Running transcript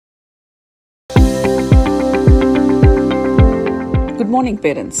morning,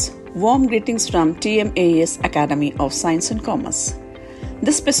 parents. Warm greetings from TMAES Academy of Science and Commerce.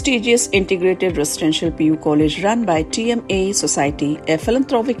 This prestigious integrated residential PU college run by TMAE Society, a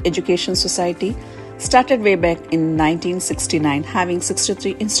philanthropic education society, started way back in 1969, having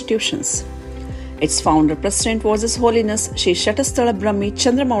 63 institutions. Its founder president was His Holiness Shri Shatasthala Brahmi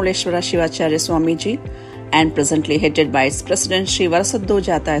Chandramauleshwara Shivacharya Swamiji, and presently headed by its president Shri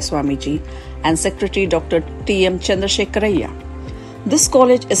Varasaddojataya Swamiji and secretary Dr. T.M. Chandrasekharayya. This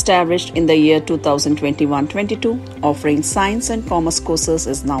college, established in the year 2021-22, offering science and commerce courses,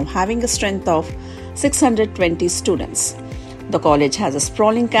 is now having a strength of 620 students. The college has a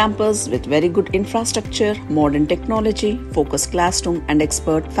sprawling campus with very good infrastructure, modern technology, focused classroom and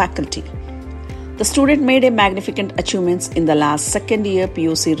expert faculty. The student made a magnificent achievements in the last second year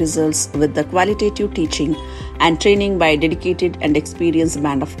PUC results with the qualitative teaching and training by a dedicated and experienced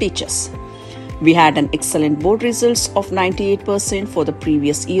band of teachers. We had an excellent board results of 98% for the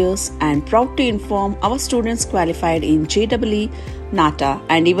previous years, and proud to inform our students qualified in JEE, NATA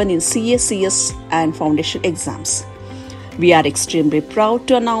and even in CACS and foundation exams. We are extremely proud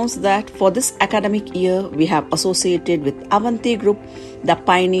to announce that for this academic year, we have associated with Avanti Group, the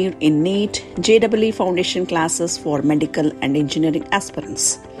pioneer in NEET, JEE foundation classes for medical and engineering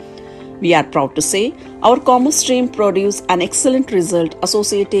aspirants. We are proud to say our commerce stream produced an excellent result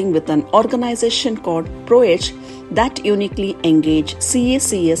associating with an organization called ProEdge that uniquely engage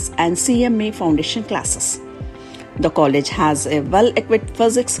CACS and CMA foundation classes. The college has a well-equipped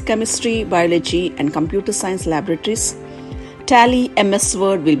physics, chemistry, biology and computer science laboratories. Tally, MS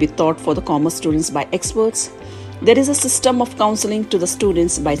Word will be taught for the commerce students by experts. There is a system of counseling to the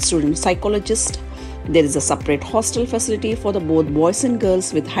students by student psychologists. There is a separate hostel facility for both boys and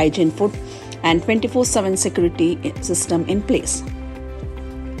girls with hygiene food and 24/7 security system in place.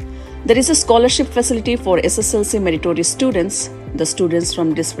 There is a scholarship facility for SSLC meritorious students. The students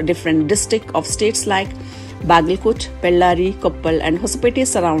from different districts of states like Bagalkot, Bellary, Koppal and Hospet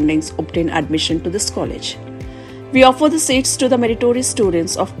surroundings obtain admission to this college. We offer the seats to the meritorious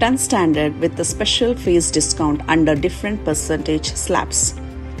students of 10th standard with a special fees discount under different percentage slabs.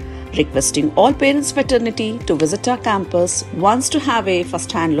 Requesting all parents fraternity to visit our campus once to have a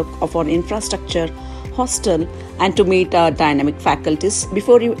first-hand look of our infrastructure, hostel and to meet our dynamic faculties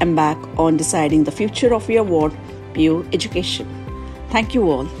before you embark on deciding the future of your ward, PU education. Thank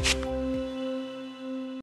you all.